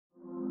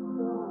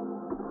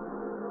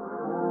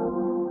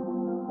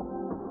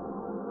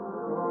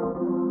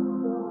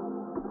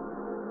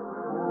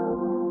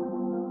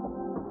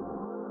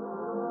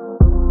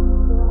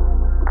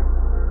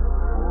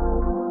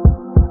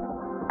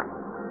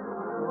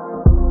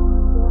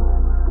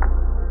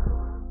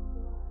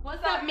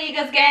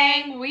Amigas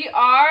gang? We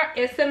are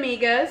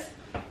ISSAMIGAS.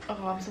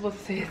 Oh, I'm supposed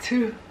to say it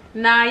too.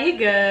 Nah, you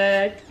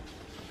good.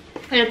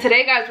 And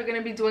today, guys, we're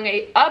gonna be doing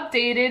a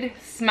updated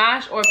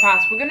smash or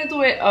pass. We're gonna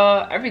do it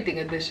everything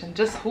edition.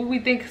 Just who we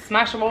think is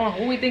smashable and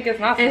who we think is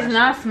not smashable. It's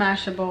not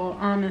smashable,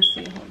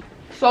 honestly.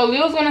 So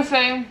Leo's gonna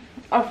say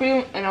a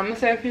few and I'm gonna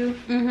say a few.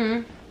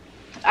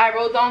 I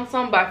wrote down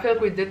some, but I feel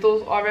like we did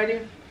those already.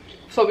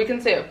 So we can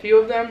say a few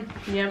of them.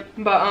 Yep.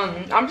 But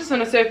I'm just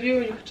gonna say a few.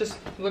 You can just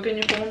look in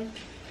your phone.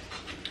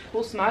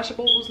 Who's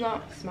smashable, who's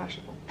not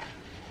smashable.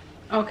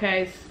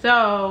 Okay,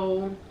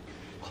 so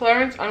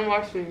Clarence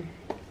NYC.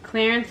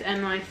 Clarence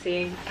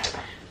NYC.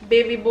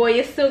 Baby boy,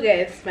 you're still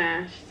getting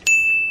smashed.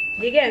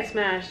 You're getting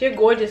smashed. You're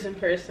gorgeous in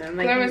person.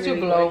 Like, Clarence, you're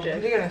really you glow.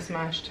 gorgeous. You're getting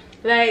smashed.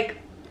 Like,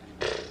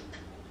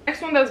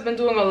 Next one that's been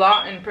doing a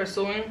lot and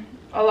pursuing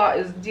a lot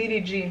is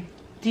DDG.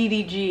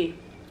 DDG.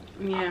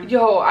 Yeah.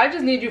 Yo, I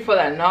just need you for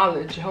that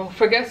knowledge, yo.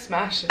 Forget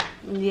smashing.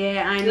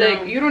 Yeah, I know.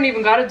 Like, you don't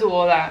even gotta do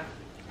all that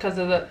because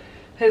of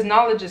his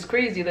knowledge is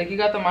crazy. Like, you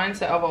got the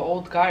mindset of an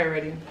old guy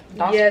already.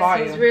 That's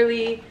fire.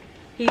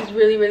 He's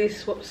really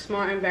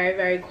smart and very,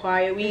 very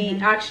quiet. We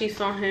actually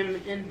saw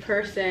him in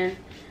person.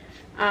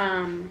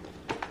 And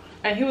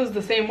he was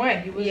the same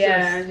way. He was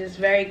just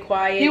very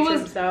quiet to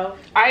himself.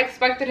 I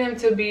expected him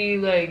to be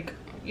like,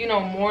 you know,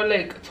 more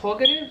like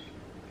talkative,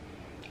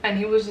 and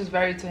he was just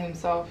very to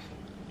himself.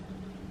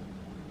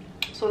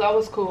 So that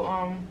was cool.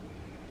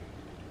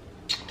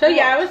 So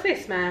yeah, I would say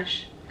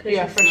smash.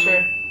 Yeah, for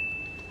sure.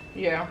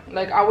 Yeah,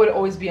 like I would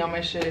always be on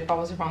my shit if I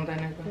was around that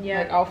nigga. Yeah,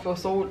 like I'll feel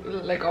so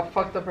like I'll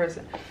fuck the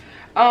person.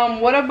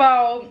 What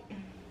about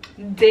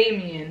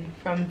Damien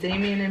from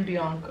Damien and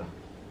Bianca?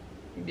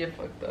 You get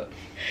fucked up.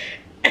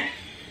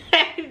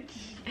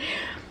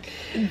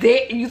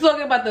 You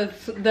talking about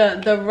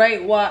the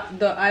right watch?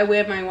 The I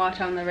wear my watch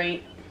on the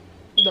right.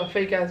 The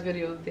fake ass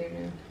video of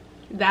Damien.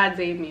 That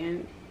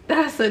Damien.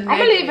 That's a. I'm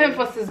gonna leave him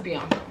for sis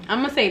Bianca.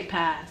 I'm gonna say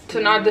pass. To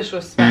not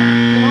disrespect.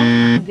 You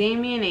know?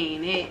 Damien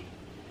ain't it.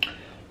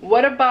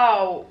 What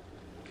about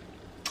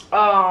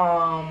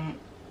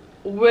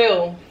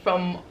Will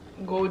from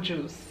Go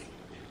Juice?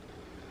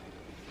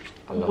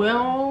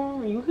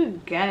 Will, you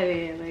could get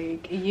it.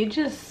 Like, you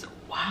just,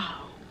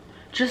 wow.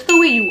 Just the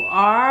way you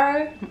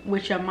are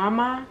with your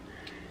mama.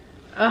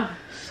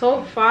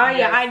 So fire.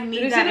 Yes. I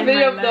need that in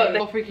my life.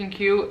 So freaking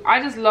cute.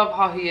 I just love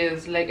how he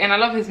is. Like, and I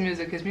love his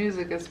music. His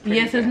music is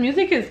pretty good. His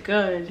music is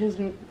good. It's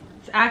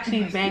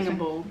actually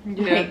bangable.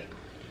 Yeah. Like,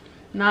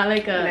 not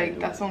like a... Like,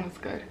 that song is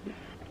good.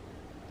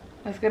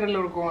 Let's get a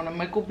little girl on a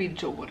Michael B.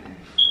 Jordan.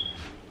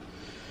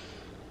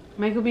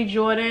 Michael B.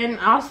 Jordan,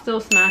 I'll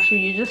still smash you.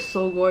 You're just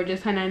so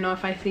gorgeous, and I know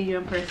if I see you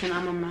in person,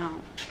 I'm a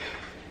mount.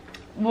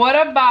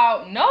 What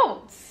about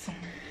Notes?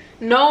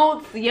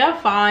 Notes, you're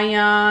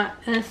fire.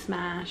 And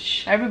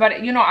smash.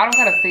 Everybody, you know, I don't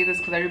gotta say this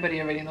because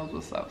everybody already knows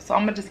what's up. So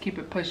I'm gonna just keep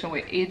it pushing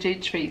with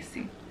AJ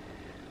Tracy.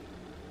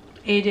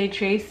 AJ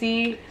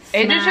Tracy,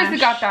 smash. AJ Tracy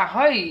got that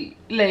height.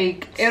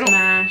 Like,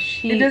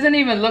 smash. It doesn't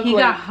even look like... He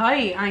got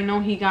height. I know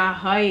he got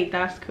height.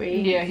 That's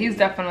crazy. Yeah, he's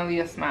definitely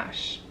a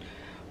smash.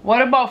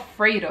 What about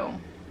Fredo?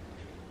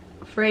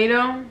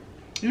 Fredo?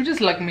 You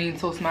just like me,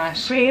 so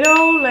smash.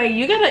 Fredo, like,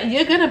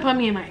 you're gonna put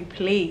me in my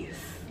place.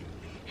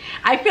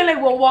 I feel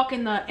like we'll walk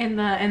in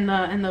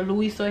the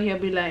Louis store. He'll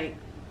be like,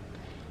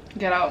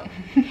 get out.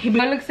 He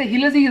looks like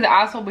he's an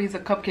asshole, but he's a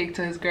cupcake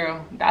to his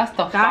girl. That's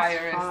the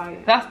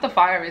firest. That's the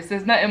firest.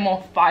 There's nothing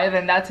more fire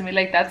than that to me.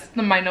 Like, that's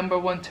my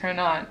 #1 turn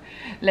on.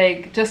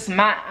 Like, just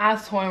my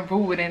asshole and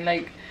rude and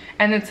like,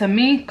 and then to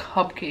me,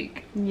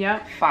 cupcake.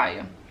 Yep.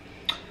 Fire.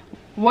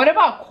 What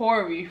about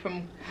Corey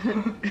from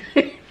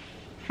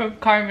from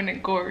Carmen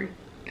and Corey?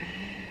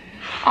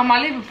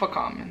 I leave it for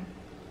Carmen.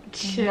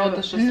 Chill. No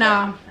disrespect.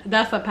 Nah,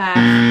 that's a pass.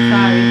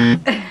 Sorry.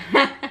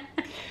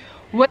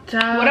 What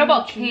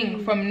about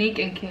King from Neek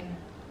and King?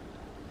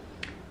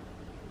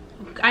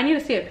 I need to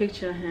see a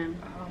picture of him.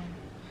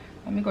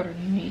 Let me go to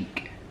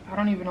Neek. I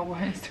don't even know what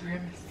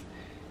Instagram is.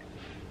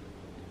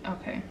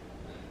 Okay,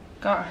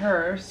 got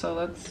her. So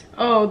let's.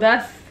 Oh,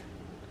 that's.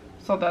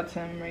 So that's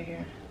him right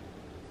here.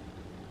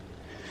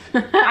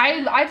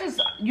 I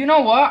just, you know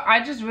what?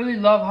 I just really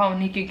love how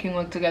Neek and King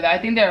look together. I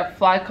think they're a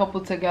fly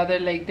couple together,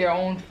 like their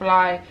own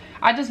fly.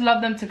 I just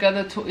love them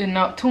together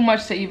too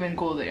much to even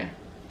go there.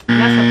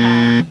 That's a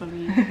pass for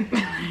me.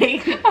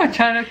 I'm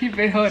trying to keep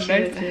it on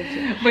nice.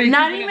 But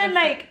not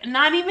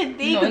even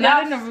think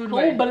not in a rude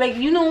way. But like,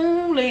 you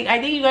know, like I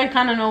think you guys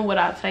kind of know what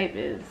our type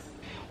is.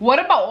 What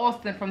about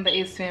Austin from the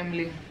Ace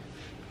family?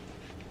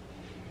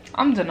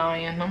 I'm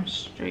denying. I'm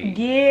straight.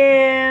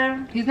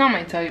 Yeah. He's not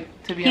my type,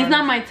 to be honest. He's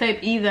not my type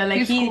either. Like,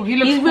 he's cool.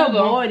 He's real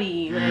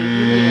body. Like,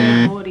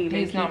 he's real body. Like,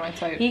 he's not my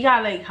type. He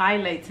got like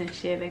highlights and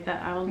shit like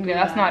that. I don't.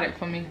 Yeah, that's not it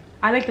for me.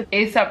 I like the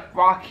ASAP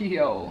Rocky,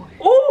 yo.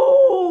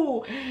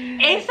 Ooh,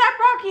 ASAP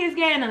Rocky is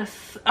getting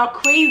a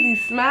crazy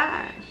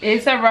smash.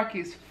 ASAP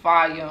Rocky's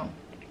fire.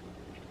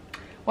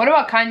 What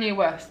about Kanye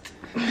West?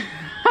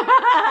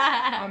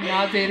 I'm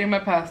not dating my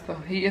pastor.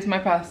 He is my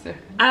pastor.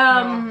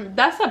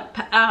 That's a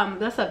pass.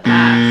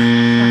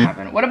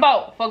 What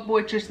about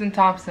fuckboy Tristan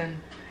Thompson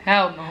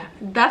Hell no.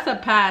 That's a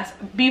pass.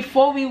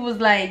 Before we was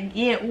like,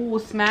 yeah, ooh,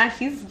 smash.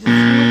 He's just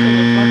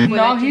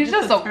no, he's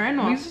just a turn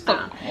on. He's just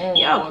a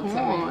yeah, come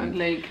on.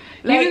 Like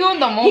he's doing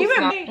the most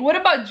now. What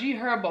about G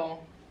Herbo?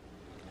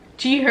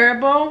 G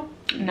Herbo?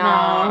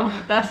 Nah.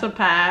 No, that's a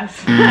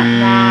pass.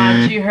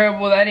 Nah, G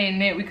Herbo, that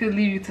ain't it. We could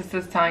leave you to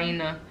Sis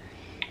Taina.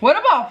 What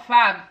about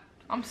Fab?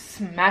 I'm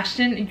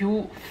smashing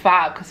you,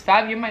 Fab, cause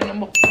Fab, you're my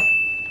number.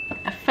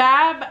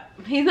 Fab,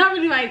 he's not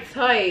really my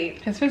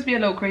type. His face be a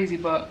little crazy,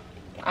 but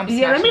I'm smashing.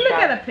 Yeah, let me look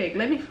Fab. at a pic.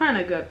 Let me find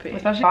a good pic.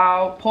 Especially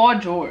Paul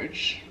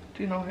George.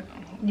 Do you know him?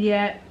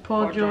 Yeah,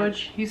 Paul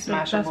George. He's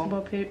smashable.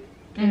 Basketball pic.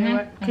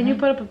 Can you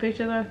put up a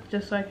picture though,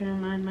 just so I can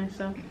remind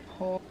myself?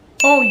 Paul.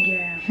 Oh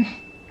yeah.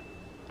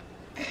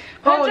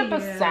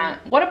 100%. Yeah.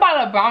 What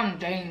about LeBron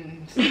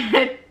James?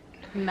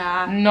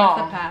 Nah. No.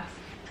 That's a pass.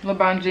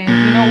 LeBron James.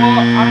 You know what?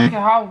 I don't care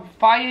how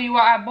fire you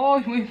are at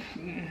ball.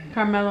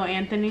 Carmelo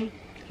Anthony.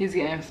 He's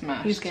getting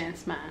smashed. He's getting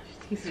smashed.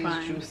 He's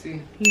fine.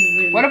 Juicy. He's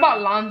really. What about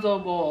Lonzo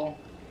Ball?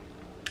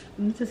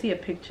 I need to see a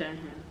picture of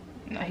him.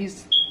 No,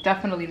 he's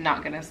definitely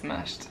not getting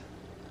smashed.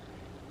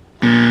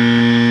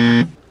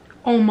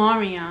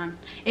 Omarion.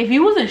 If he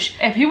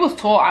was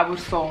tall, I would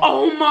so.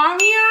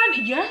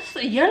 Omarion, yes,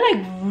 you're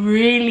like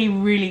really,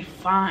 really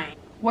fine.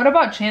 What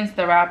about Chance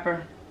the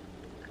Rapper?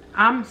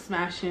 I'm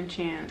smashing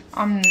Chance.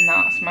 I'm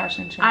not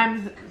smashing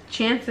Chance.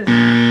 Chance is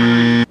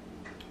fine.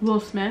 Will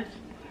Smith.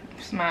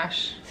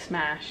 Smash.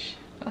 Smash.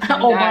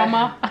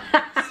 Obama.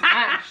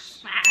 Smash.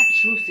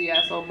 Smash. Juicy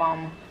ass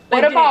Obama.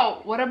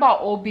 What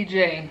about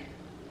OBJ?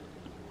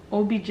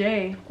 OBJ.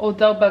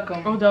 Odell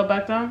Beckham. Odell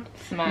Beckham?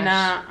 Smash.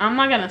 Nah, I'm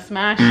not gonna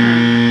smash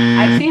him.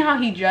 I've seen how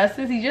he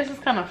dresses. He dresses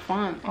kind of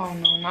fun. Oh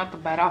no, not the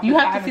bad outfit. You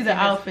have to see the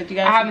outfit. You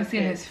guys I haven't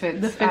seen his fits.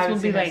 The fits will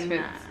be like,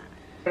 nah.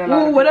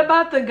 Ooh, what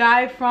about the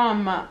guy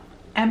from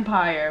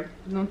Empire?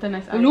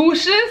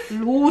 Lucius?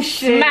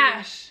 Lucius.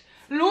 Smash.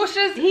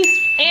 Lucius. He's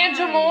and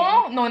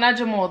Jamal? No, not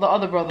Jamal. The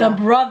other brother. The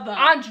brother.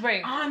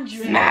 Andre.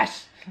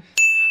 Smash.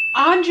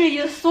 Andre,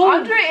 you're so.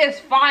 Andre is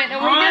fine,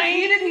 and when he gets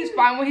heated, he's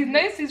fine. When he's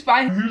nice, he's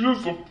fine. He's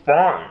just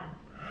fine.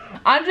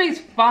 Andre's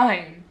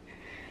fine.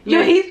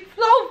 Yo, he's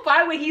so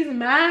fine when he's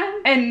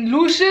mad. And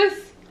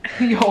Lucius,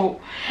 yo.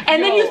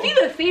 And then you see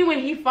the scene when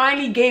he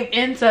finally gave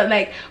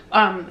into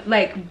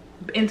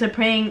into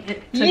praying.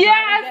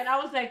 Yes. And I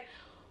was like,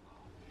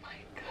 oh my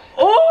god.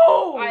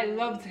 Oh, I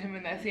loved him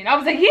in that scene. I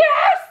was like,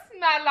 yes.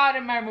 Not loud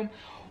in my room.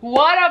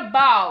 What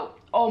about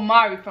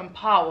Omari from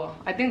Power?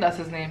 I think that's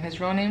his name. His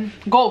real name?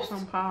 Ghost.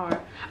 From Power.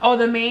 Oh,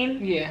 the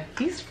main? Yeah.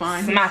 He's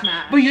fine. Smash.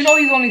 But you know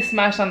he's only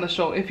smashed on the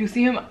show. If you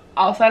see him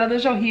outside of the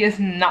show, he is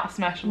not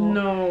smashable.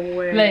 No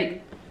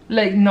way.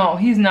 Like no,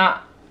 he's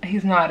not.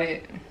 He's not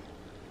it.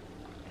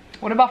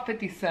 What about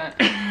 50 Cent?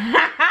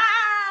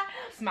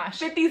 Smash.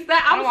 50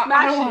 Cent, I'm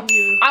smashing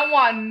you. I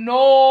want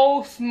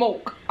no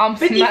smoke. I'm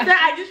 50 smashing.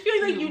 Cent, I just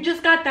feel like you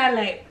just got that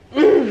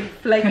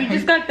like you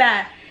just got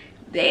that.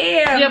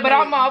 Damn. Yeah, but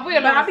I'll be a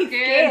little scared.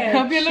 scared.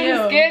 I'll be a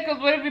little scared because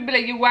what if you be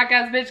like, you whack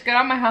ass bitch, get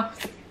out of my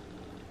house.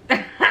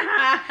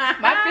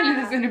 My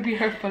feelings is gonna be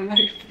hurt for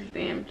life.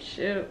 Damn,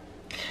 chill.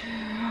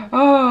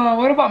 Oh,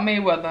 what about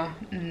Mayweather?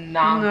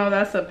 Nah. No,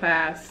 that's a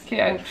pass.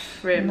 Okay,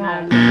 no.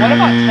 What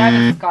about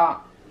Travis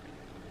Scott?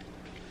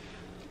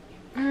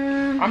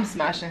 I'm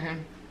smashing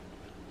him.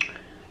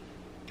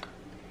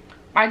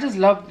 I just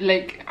love,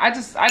 like, I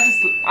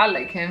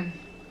like him.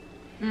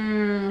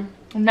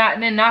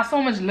 Not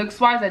so much looks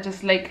wise. I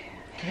just like.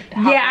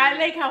 I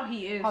like how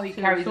he is. How he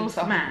carries so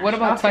himself. Smash. What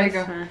about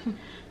Tiger?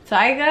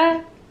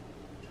 Tiger?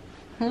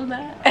 Who's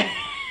that?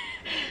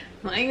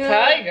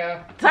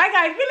 Tiger.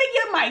 I feel like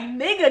you're my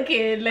nigga,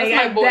 kid. Like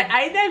that's my boy.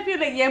 I feel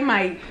like you're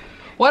my.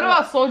 What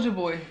about Soulja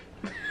Boy?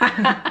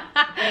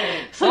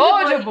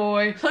 Soulja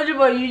Boy. Soulja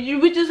Boy, you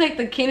were just like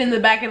the kid in the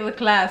back of the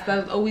class that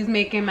was always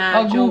making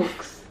mad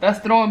jokes. That's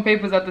throwing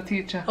papers at the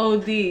teacher.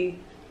 OD.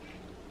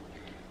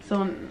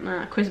 So,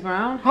 Chris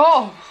Brown?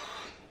 Oh!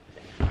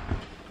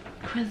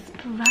 Chris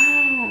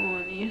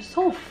Brown, you're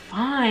so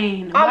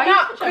fine. I'm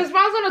not. Chris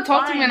Brown's gonna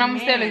talk to me and I'm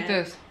gonna stay like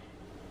this.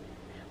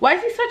 Why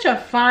is he such a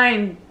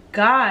fine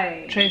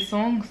guy? Trey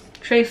Songz?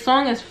 Trey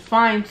Songz is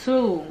fine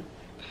too.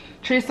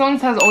 Trey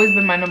Songz has always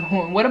been my number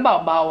one. What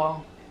about Bow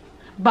Wow?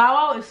 Bow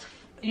Wow is...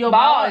 Bow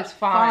Wow is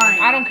fine.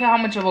 I don't care how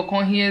much of a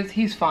corn he is.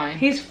 He's fine.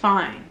 He's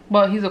fine.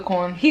 But he's a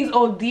corn. He's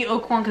OD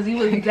corn because he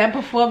was dead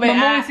before.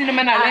 Remember we seen him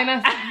in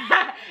Atlanta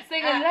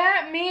singing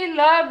 "Let Me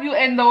Love You"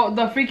 and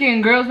the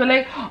freaking girls were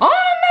like, "Oh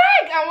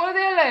my God!" What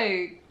they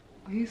like?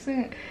 He's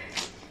singing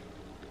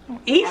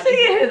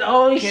his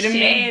own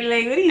shit.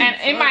 Like, what are you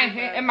and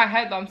in my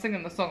head though, I'm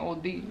singing the song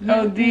OD.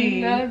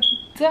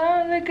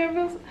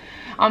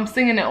 I'm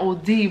singing it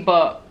OD,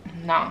 but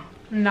nah.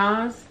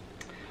 Nas,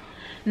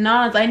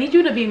 I need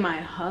you to be my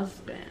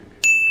husband.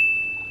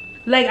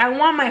 Like, I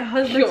want my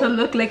husband to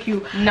look like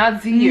you.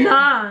 Nazir.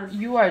 Nas.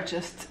 You are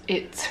just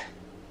it.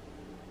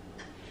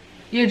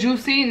 You're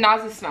juicy.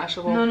 Nas is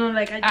smashable. No,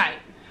 like, Alright.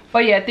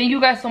 But yeah, thank you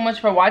guys so much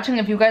for watching.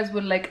 If you guys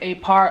would like a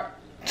part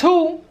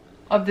 2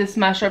 of this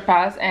Smash or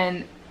Pass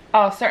and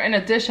a certain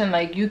edition,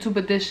 like YouTube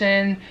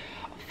edition,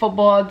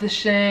 football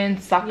edition,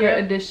 soccer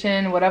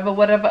edition,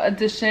 whatever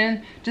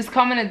edition, just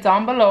comment it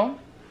down below,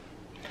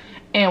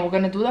 and we're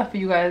gonna do that for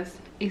you guys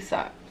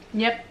ASAP.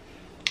 Yep.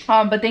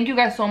 But thank you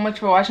guys so much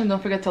for watching.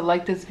 Don't forget to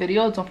like this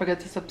video. Don't forget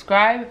to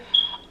subscribe.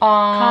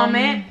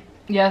 Comment.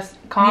 Yes,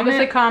 comment. Leave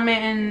us a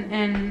comment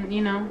and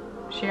you know,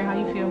 share how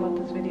you feel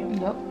about this video.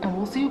 Yep. And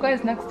we'll see you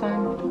guys next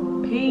time.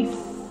 Peace.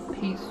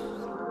 Peace.